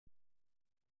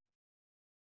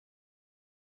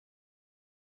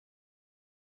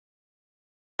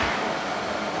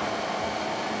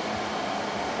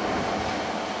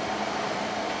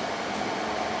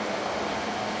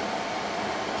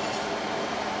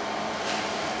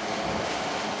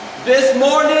This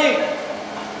morning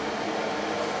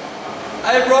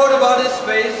I wrote about this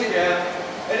space again,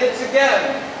 and it's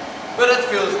again, but it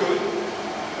feels good.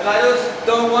 And I just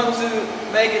don't want to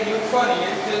make it look funny,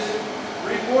 it's just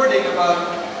reporting about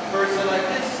a person like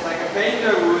this, like a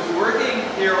painter who is working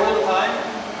here all the time.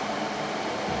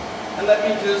 And let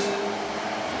me just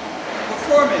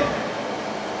perform it.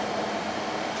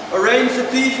 Arrange the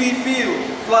TV field,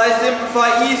 fly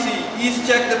simplify easy, ease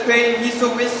check the pain, he's so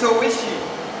wishy.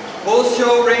 Whole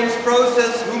show range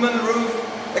process, human roof,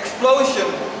 explosion,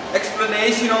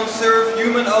 explanation on serve,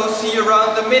 human OC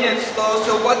around the minute, slow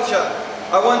so watcha.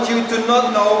 I want you to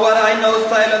not know what I know,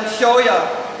 silent show ya.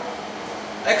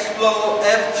 Explo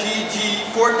FGG,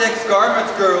 vortex garment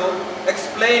girl,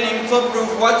 explaining top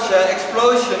roof watcha,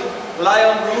 explosion, lie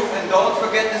on roof, and don't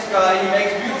forget this guy, he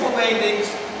makes beautiful paintings,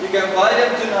 you can buy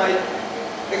them tonight.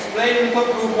 Explaining top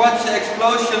roof, watch the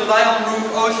explosion, lie on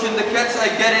roof, ocean, the cats, I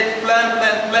get it, planet,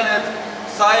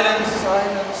 silence,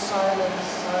 silence, silence,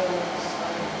 silence, silence.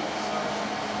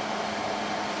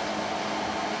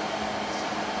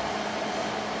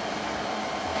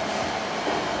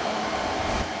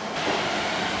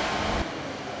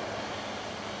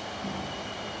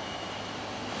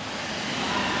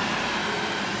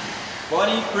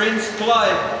 Bonnie Prince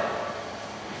Clyde.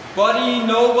 Body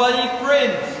nobody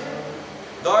prints.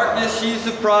 Darkness she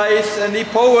surprised, and the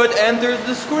poet enters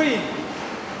the screen.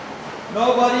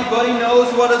 Nobody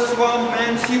knows what a swamp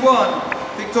man she won.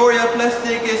 Victoria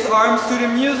Plastic is arms to the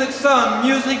music sun.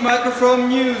 Music microphone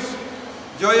news.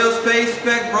 Joyo's face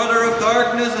pack, brother of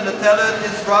darkness, and the talent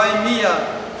is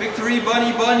Mia. Victory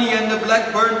bunny and the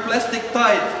blackburn plastic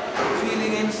tight.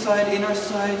 Feeling inside, inner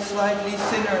side, slightly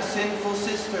sinner, sinful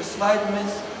sister, slight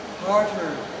miss, heart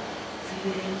hurt.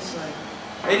 Feeling inside.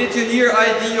 Hey, did you hear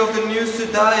idea of the news to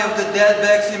die of the dead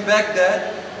bags in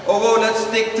Baghdad? Oh, whoa, let's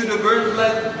stick to the burnt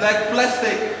black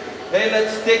plastic. Hey,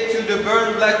 let's stick to the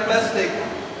burnt black plastic.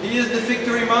 He is the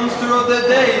victory monster of the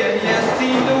day, and he has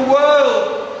seen the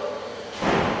world.